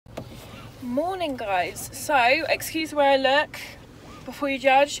Morning guys, so excuse the way I look before you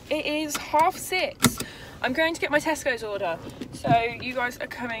judge. It is 6:30. I'm going to get my Tesco's order, so you guys are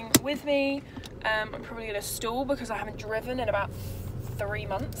coming with me. I'm probably going to stall because I haven't driven in about 3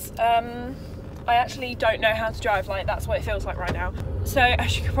 months. I actually don't know how to drive, like that's what it feels like right now. So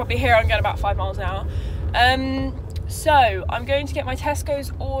as you can probably hear, I'm going about 5 miles an hour. So I'm going to get my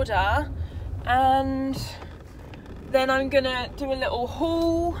Tesco's order and then I'm gonna do a little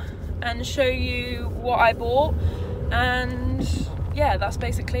haul and show you what I bought, and yeah, that's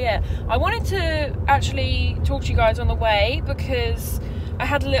basically it. I wanted to actually talk to you guys on the way because I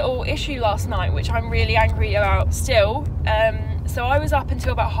had a little issue last night which I'm really angry about still. So I was up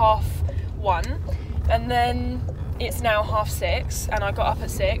until about 1:30 and then it's now 6:30 and I got up at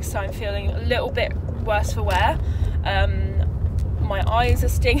 6, so I'm feeling a little bit worse for wear. My eyes are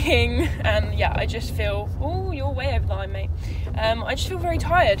stinging and yeah, I just feel, oh, you're way over the line, mate. I just feel very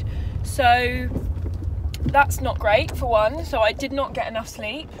tired, so that's not great for one. So I did not get enough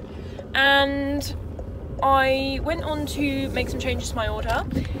sleep and I went on to make some changes to my order,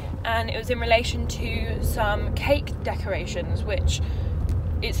 and it was in relation to some cake decorations, which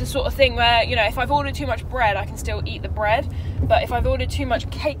it's the sort of thing where, you know, if I've ordered too much bread I can still eat the bread, but if I've ordered too much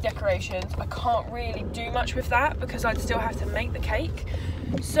cake decorations I can't really do much with that because I'd still have to make the cake.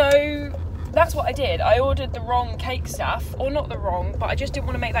 So that's what I did. I ordered the wrong cake stuff, or not the wrong, but I just didn't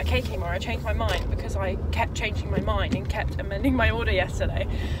want to make that cake anymore. I changed my mind because I kept changing my mind and kept amending my order yesterday.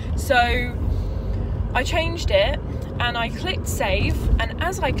 So I changed it and I clicked save, and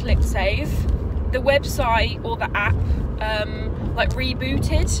as I clicked save, the website or the app like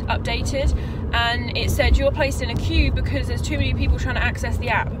rebooted, updated, and it said you're placed in a queue because there's too many people trying to access the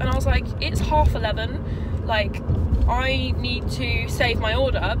app. And I was like, it's 11:30, like I need to save my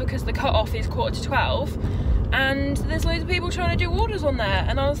order because the cut-off is 11:45 and there's loads of people trying to do orders on there.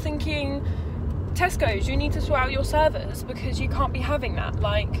 And I was thinking, Tesco's, you need to sort out your servers because you can't be having that.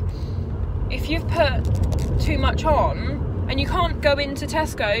 Like, if you've put too much on, and you can't go into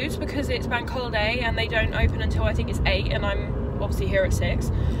Tesco's because it's bank holiday and they don't open until I think it's 8, and I'm obviously here at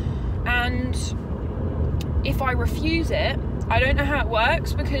 6. And if I refuse it, I don't know how it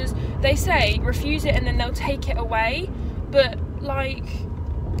works because they say refuse it and then they'll take it away, but like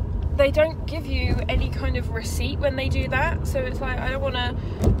they don't give you any kind of receipt when they do that. So it's like, I don't want to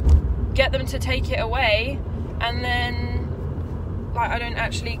get them to take it away and then like I don't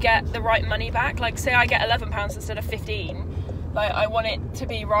actually get the right money back. Like say I get £11 instead of 15, like I want it to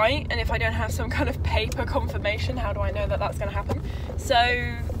be right, and if I don't have some kind of paper confirmation, how do I know that that's going to happen? So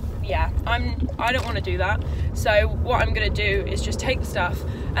yeah, I don't want to do that. So what I'm going to do is just take the stuff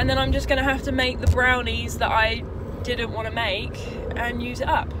and then I'm just going to have to make the brownies that I didn't want to make and use it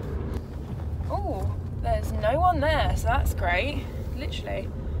up. Oh, there's no one there, so that's great. Literally,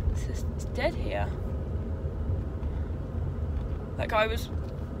 it's dead here. That guy was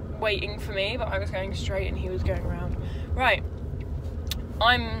waiting for me, but I was going straight and he was going around. Right,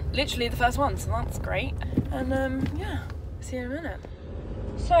 I'm literally the first one, so that's great. And yeah, see you in a minute.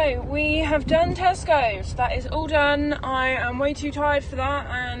 So we have done Tesco's. That is all done. I am way too tired for that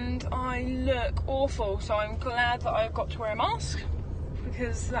and I look awful, so I'm glad that I got to wear a mask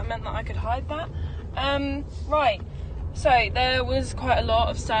because that meant that I could hide that. Right, so there was quite a lot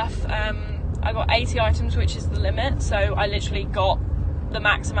of stuff. I got 80 items, which is the limit, so I literally got the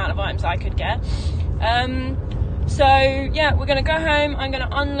max amount of items I could get. So yeah, we're gonna go home, I'm gonna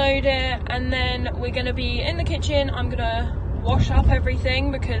unload it, and then we're gonna be in the kitchen. I'm gonna wash up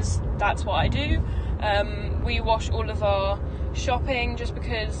everything because that's what I do. We wash all of our shopping just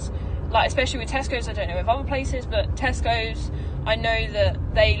because, like, especially with Tesco's, I don't know with other places, but Tesco's, I know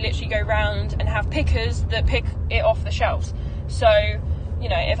that they literally go round and have pickers that pick it off the shelves. So, you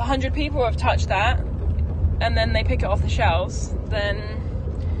know, if 100 people have touched that and then they pick it off the shelves, then,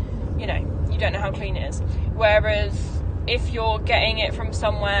 you know, you don't know how clean it is. Whereas if you're getting it from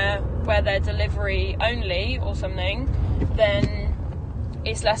somewhere where they're delivery only or something, then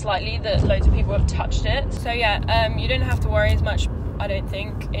it's less likely that loads of people have touched it. So yeah, you don't have to worry as much, I don't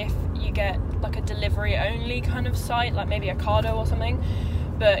think, if you get like a delivery only kind of site, like maybe a Ocado or something.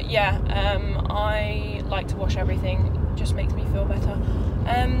 But yeah, I like to wash everything, it just makes me feel better.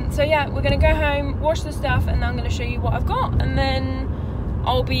 So yeah, we're gonna go home, wash the stuff, and then I'm gonna show you what I've got, and then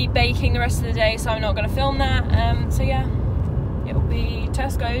I'll be baking the rest of the day, so I'm not gonna film that. So yeah, it'll be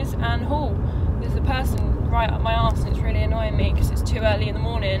Tesco's and haul. There's a person right up my arse and it's really annoying me because it's too early in the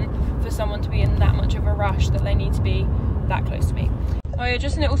morning for someone to be in that much of a rush that they need to be that close to me. Oh yeah,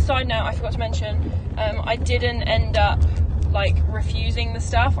 just a little side note I forgot to mention, I didn't end up like refusing the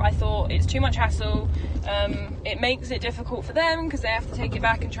stuff. I thought it's too much hassle. It makes it difficult for them because they have to take it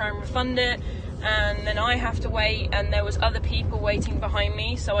back and try and refund it, and then I have to wait, and there was other people waiting behind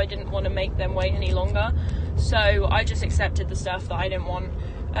me, so I didn't want to make them wait any longer, so I just accepted the stuff that I didn't want.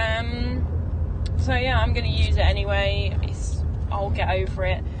 So yeah, I'm going to use it anyway. I'll get over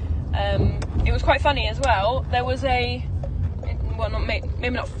it. It was quite funny as well. There was maybe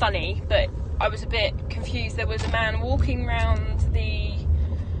not funny, but I was a bit confused. There was a man walking around the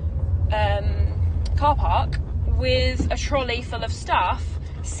car park with a trolley full of stuff,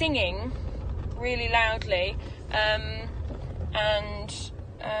 singing really loudly,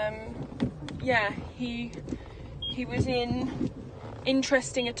 yeah, he was in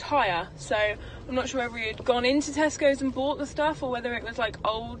interesting attire, so I'm not sure whether he had gone into Tesco's and bought the stuff or whether it was like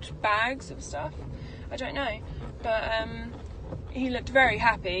old bags of stuff. I don't know, but he looked very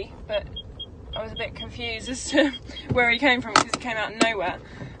happy, but I was a bit confused as to where he came from because he came out of nowhere.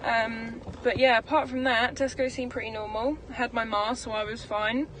 But yeah, apart from that, Tesco seemed pretty normal. I had my mask, so I was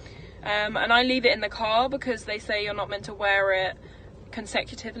fine. And I leave it in the car because they say you're not meant to wear it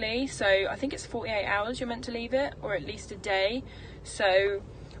consecutively, so I think it's 48 hours you're meant to leave it, or at least a day. So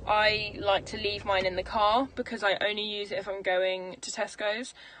I like to leave mine in the car because I only use it if I'm going to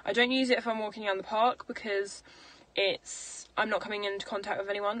Tesco's. I don't use it if I'm walking around the park because I'm not coming into contact with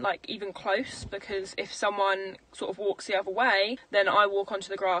anyone, like even close, because if someone sort of walks the other way, then I walk onto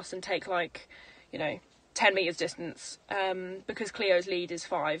the grass and take like, 10 meters distance, because Cleo's lead is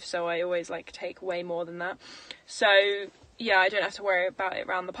 5, so I always like take way more than that. So yeah, I don't have to worry about it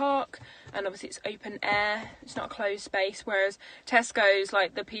around the park, and obviously it's open air, it's not a closed space, whereas Tesco's,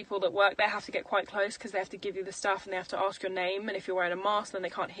 like the people that work there have to get quite close because they have to give you the stuff and they have to ask your name, and if you're wearing a mask then they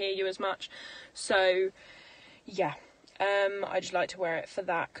can't hear you as much. So yeah, I just like to wear it for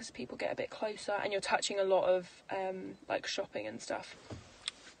that because people get a bit closer and you're touching a lot of like shopping and stuff,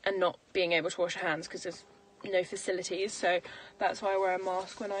 and not being able to wash your hands because there's no facilities, so that's why I wear a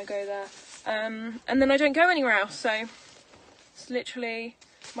mask when I go there. And then I don't go anywhere else, so it's literally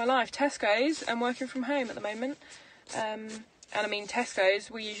my life. Tesco's, I'm working from home at the moment, and I mean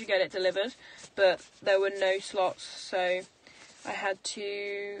Tesco's, we usually get it delivered, but there were no slots, so I had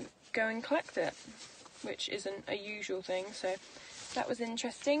to go and collect it, which isn't a usual thing, so that was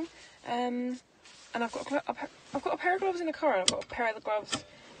interesting. And I've got a pair of gloves in the car, and I've got a pair of the gloves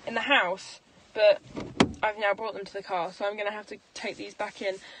in the house, but I've now brought them to the car, so I'm going to have to take these back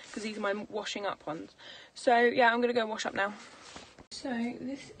in because these are my washing up ones. So yeah, I'm going to go wash up now. So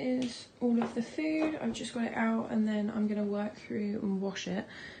this is all of the food. I've just got it out and then I'm going to work through and wash it.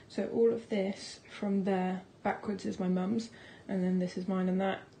 So all of this from there backwards is my mum's, and then this is mine, and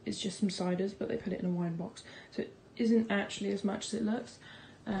that is just some ciders, but they put it in a wine box, so it isn't actually as much as it looks.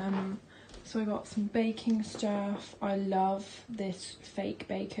 So I got some baking stuff. I love this fake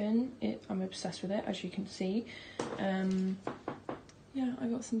bacon. I'm obsessed with it, as you can see. Yeah, I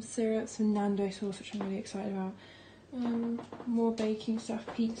got some syrup, some Nando sauce, which I'm really excited about. More baking stuff,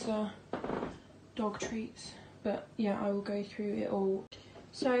 pizza, dog treats. But yeah, I will go through it all.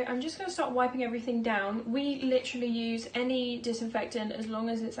 So I'm just going to start wiping everything down. We literally use any disinfectant as long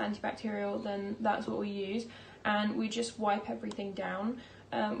as it's antibacterial, then that's what we use. And we just wipe everything down.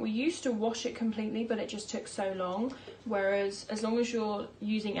 We used to wash it completely, but it just took so long, whereas as long as you're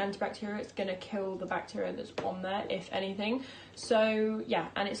using antibacterial, it's going to kill the bacteria that's on there, if anything. So yeah,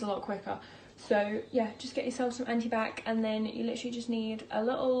 and it's a lot quicker. So yeah, just get yourself some antibac, and then you literally just need a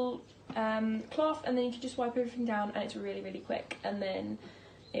little cloth, and then you can just wipe everything down, and it's really, really quick, and then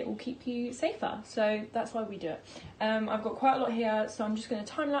it will keep you safer. So that's why we do it. I've got quite a lot here, so I'm just going to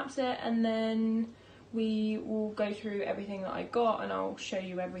time lapse it, and then we will go through everything that I got, and I'll show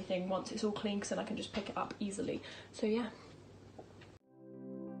you everything once it's all clean, because then I can just pick it up easily. So yeah.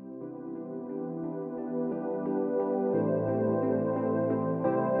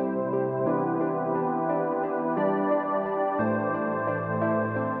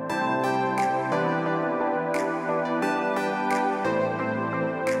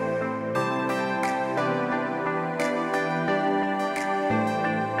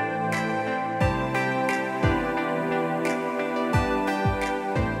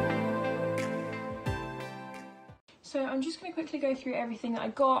 So I'm just going to quickly go through everything that I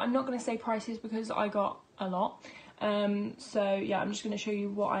got. I'm not going to say prices because I got a lot. So yeah, I'm just going to show you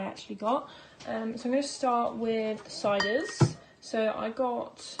what I actually got. So I'm going to start with ciders. So I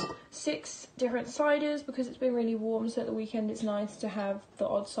got 6 different ciders because it's been really warm, so at the weekend it's nice to have the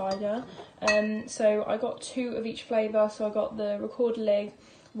odd cider. So I got 2 of each flavour. So I got the Record Leg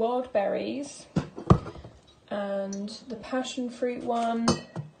Wild Berries and the passion fruit one.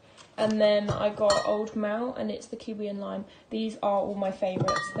 And then I got Old Malt, and it's the kiwi and lime. These are all my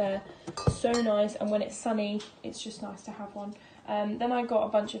favourites. They're so nice, and when it's sunny, it's just nice to have one. Then I got a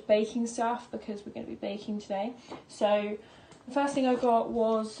bunch of baking stuff because we're going to be baking today. So the first thing I got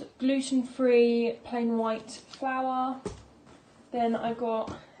was gluten-free plain white flour. Then I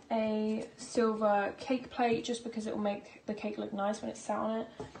got a silver cake plate just because it will make the cake look nice when it's sat on it.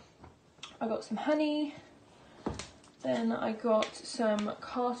 I got some honey. Then I got some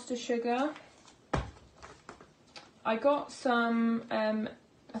caster sugar. I got some,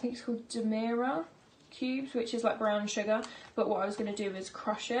 I think it's called Demira cubes, which is like brown sugar. But what I was going to do is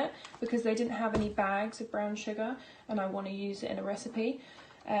crush it because they didn't have any bags of brown sugar and I want to use it in a recipe.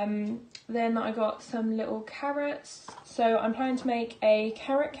 Then I got some little carrots. So I'm planning to make a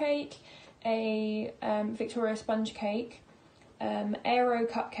carrot cake, a Victoria sponge cake, Aero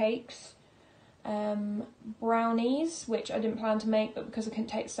cupcakes, brownies, which I didn't plan to make, but because I couldn't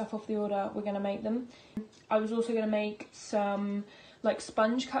take stuff off the order, we're going to make them. I was also going to make some like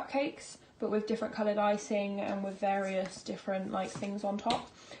sponge cupcakes, but with different coloured icing and with various different like things on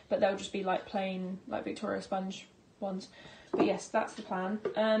top, but they'll just be like plain like Victoria sponge ones. But yes, that's the plan.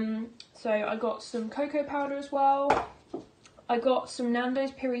 So I got some cocoa powder as well. I got some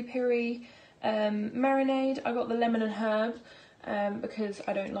Nando's piri piri marinade. I got the lemon and herb because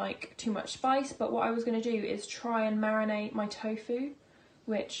I don't like too much spice. But what I was going to do is try and marinate my tofu,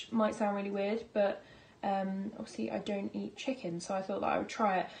 which might sound really weird, but obviously I don't eat chicken, so I thought that I would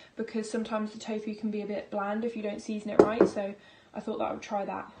try it because sometimes the tofu can be a bit bland if you don't season it right, so I thought that I would try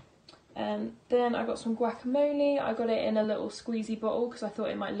that. Then I got some guacamole. I got it in a little squeezy bottle because I thought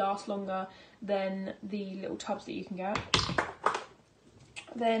it might last longer than the little tubs that you can get.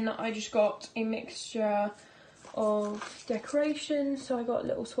 Then I just got a mixture of decorations, so I got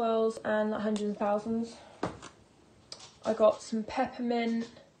little swirls and hundreds and thousands. I got some peppermint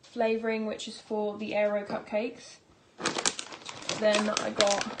flavouring, which is for the Aero cupcakes. Then I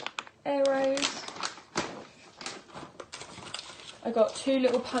got Aeros. I got 2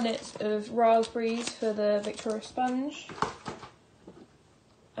 little punnets of raspberries for the Victoria sponge.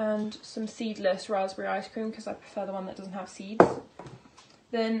 And some seedless raspberry ice cream because I prefer the one that doesn't have seeds.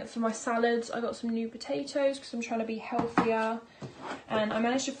 Then for my salads, I got some new potatoes because I'm trying to be healthier. And I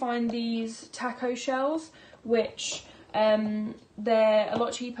managed to find these taco shells, which they're a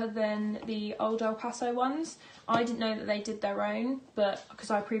lot cheaper than the Old El Paso ones. I didn't know that they did their own, but because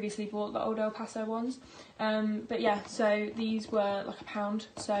I previously bought the Old El Paso ones. But yeah, so these were like £1,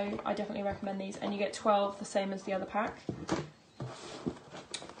 so I definitely recommend these. And you get 12, the same as the other pack.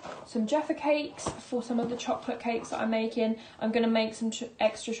 Some Jaffa cakes for some of the chocolate cakes that I'm making. I'm going to make some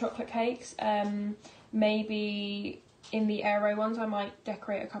extra chocolate cakes. Maybe in the Aero ones I might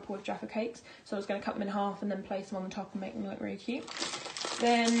decorate a couple of Jaffa cakes. So I was going to cut them in half and then place them on the top and make them look really cute.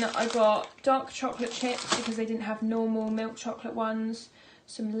 Then I got dark chocolate chips because they didn't have normal milk chocolate ones.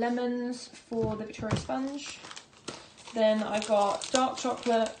 Some lemons for the Victoria sponge. Then I got dark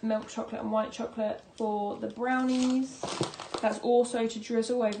chocolate, milk chocolate and white chocolate for the brownies. That's also to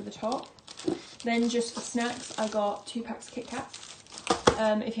drizzle over the top. Then just for snacks, I got 2 packs of Kit Kats.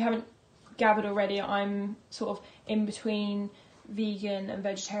 If you haven't gathered already, I'm sort of in between vegan and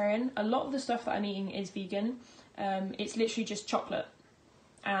vegetarian. A lot of the stuff that I'm eating is vegan. It's literally just chocolate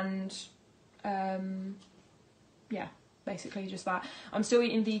and yeah, basically just that. I'm still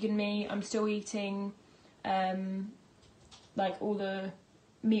eating vegan meat. I'm still eating like all the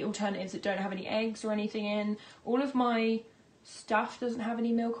meat alternatives that don't have any eggs or anything in. All of my stuff doesn't have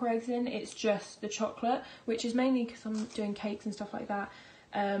any milk or eggs in. It's just the chocolate, which is mainly because I'm doing cakes and stuff like that.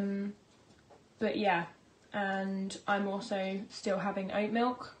 But yeah, and I'm also still having oat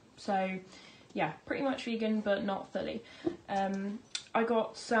milk, so yeah, pretty much vegan but not fully. I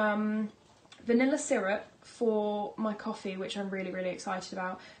got some vanilla syrup for my coffee, which I'm really excited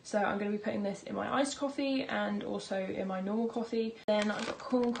about. So I'm going to be putting this in my iced coffee and also in my normal coffee. Then I got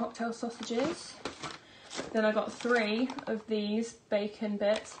corn cocktail sausages. Then I got 3 of these bacon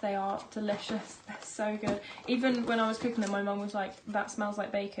bits. They are delicious. They're so good. Even when I was cooking them, my mum was like, that smells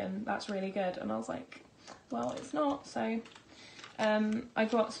like bacon. That's really good. And I was like, well, it's not. So I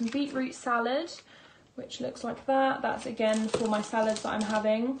got some beetroot salad, which looks like that. That's again for my salads that I'm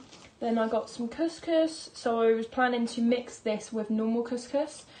having. Then I got some couscous. So I was planning to mix this with normal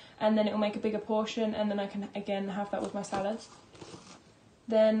couscous and then it will make a bigger portion and then I can again have that with my salads.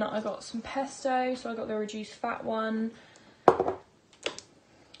 Then I got some pesto, so I got the reduced fat one.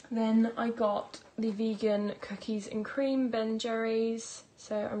 Then I got the vegan cookies and cream Ben Jerry's,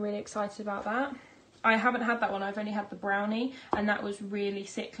 so I'm really excited about that. I haven't had that one, I've only had the brownie, and that was really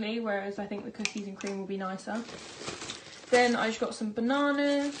sickly, whereas I think the cookies and cream will be nicer. Then I just got some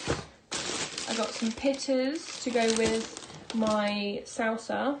bananas, I got some pitters to go with my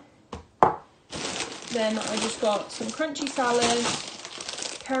salsa. Then I just got some crunchy salad,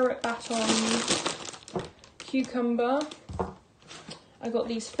 carrot batons, cucumber. I got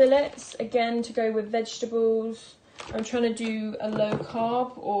these fillets, again to go with vegetables. I'm trying to do a low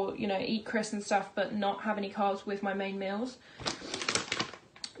carb, or you know, eat crisps and stuff but not have any carbs with my main meals.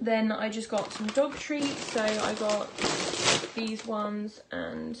 Then I just got some dog treats, so I got these ones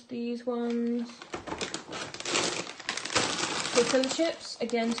and these ones. Tortilla chips,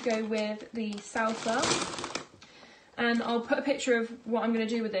 again to go with the salsa. And I'll put a picture of what I'm going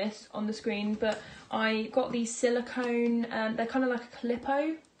to do with this on the screen, but I got these silicone, they're kind of like a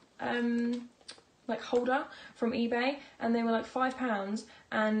Calippo like holder from eBay, and they were like £5,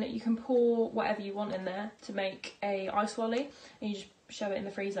 and you can pour whatever you want in there to make a ice lolly, and you just shove it in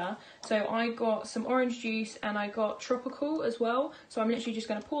the freezer. So I got some orange juice and I got tropical as well, so I'm literally just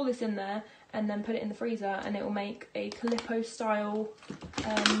going to pour this in there and then put it in the freezer, and it will make a Calippo style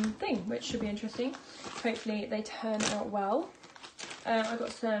thing, which should be interesting. Hopefully they turn out well. I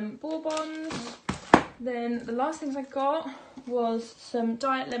got some bourbons. Then the last things I got was some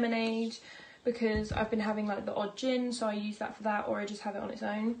diet lemonade, because I've been having like the odd gin, so I use that for that, or I just have it on its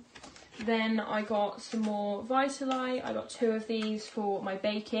own. Then I got some more Vitalite. I got 2 of these for my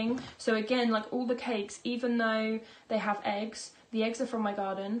baking. So again, like all the cakes, even though they have eggs, the eggs are from my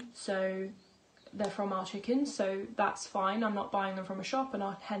garden, so they're from our chickens, so that's fine. I'm not buying them from a shop, and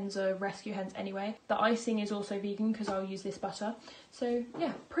our hens are rescue hens anyway. The icing is also vegan because I'll use this butter. So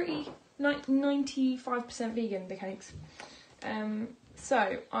yeah, pretty 95% vegan, the cakes.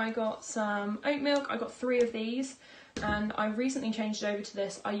 So I got some oat milk. I got 3 of these, and I recently changed over to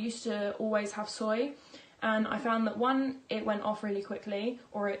this. I used to always have soy, and I found that 1, it went off really quickly,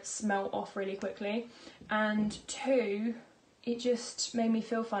 or it smelled off really quickly, and 2, it just made me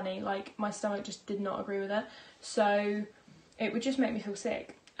feel funny. Like my stomach just did not agree with it, so it would just make me feel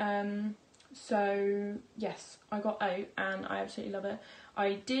sick. So yes, I got oat and I absolutely love it.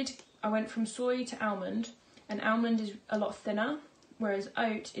 I went from soy to almond, and almond is a lot thinner, whereas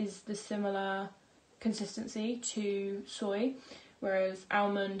oat is the similar consistency to soy, whereas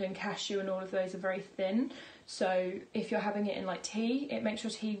almond and cashew and all of those are very thin. So if you're having it in like tea, it makes your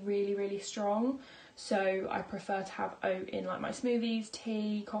tea really, really strong. So I prefer to have oat in like my smoothies,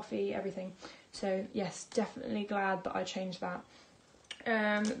 tea, coffee, everything. So yes, definitely glad that I changed that.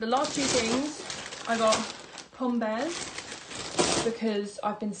 The last 2 things, I got Pombears, because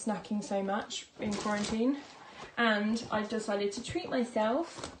I've been snacking so much in quarantine, and I decided to treat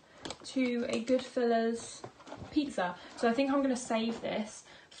myself to a Goodfellas pizza. So I think I'm going to save this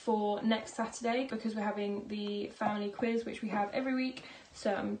for next Saturday, because we're having the family quiz, which we have every week,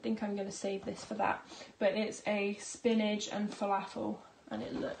 so I think I'm going to save this for that. But it's a spinach and falafel, and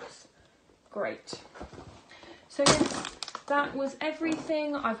it looks great. So yes, that was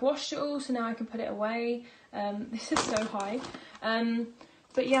everything. I've washed it all, so now I can put it away. This is so high.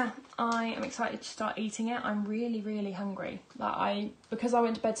 But yeah, I am excited to start eating it. I'm really, really hungry. Because I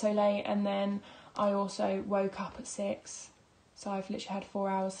went to bed so late, and then I also woke up at 6, so I've literally had 4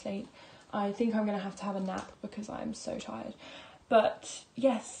 hours sleep. I think I'm going to have a nap because I'm so tired. But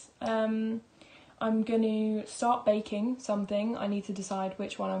yes, I'm going to start baking something. I need to decide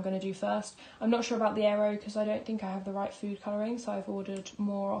which one I'm going to do first. I'm not sure about the Aero because I don't think I have the right food colouring, so I've ordered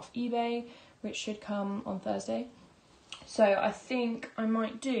more off eBay, which should come on Thursday. So I think I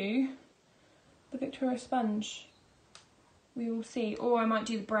might do the Victoria sponge. We will see. Or I might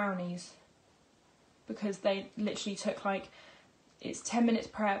do the brownies, because they literally took like, it's 10 minutes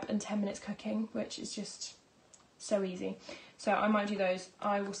prep and 10 minutes cooking, which is just so easy. So I might do those.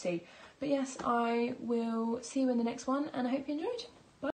 I will see. But yes, I will see you in the next one, and I hope you enjoyed.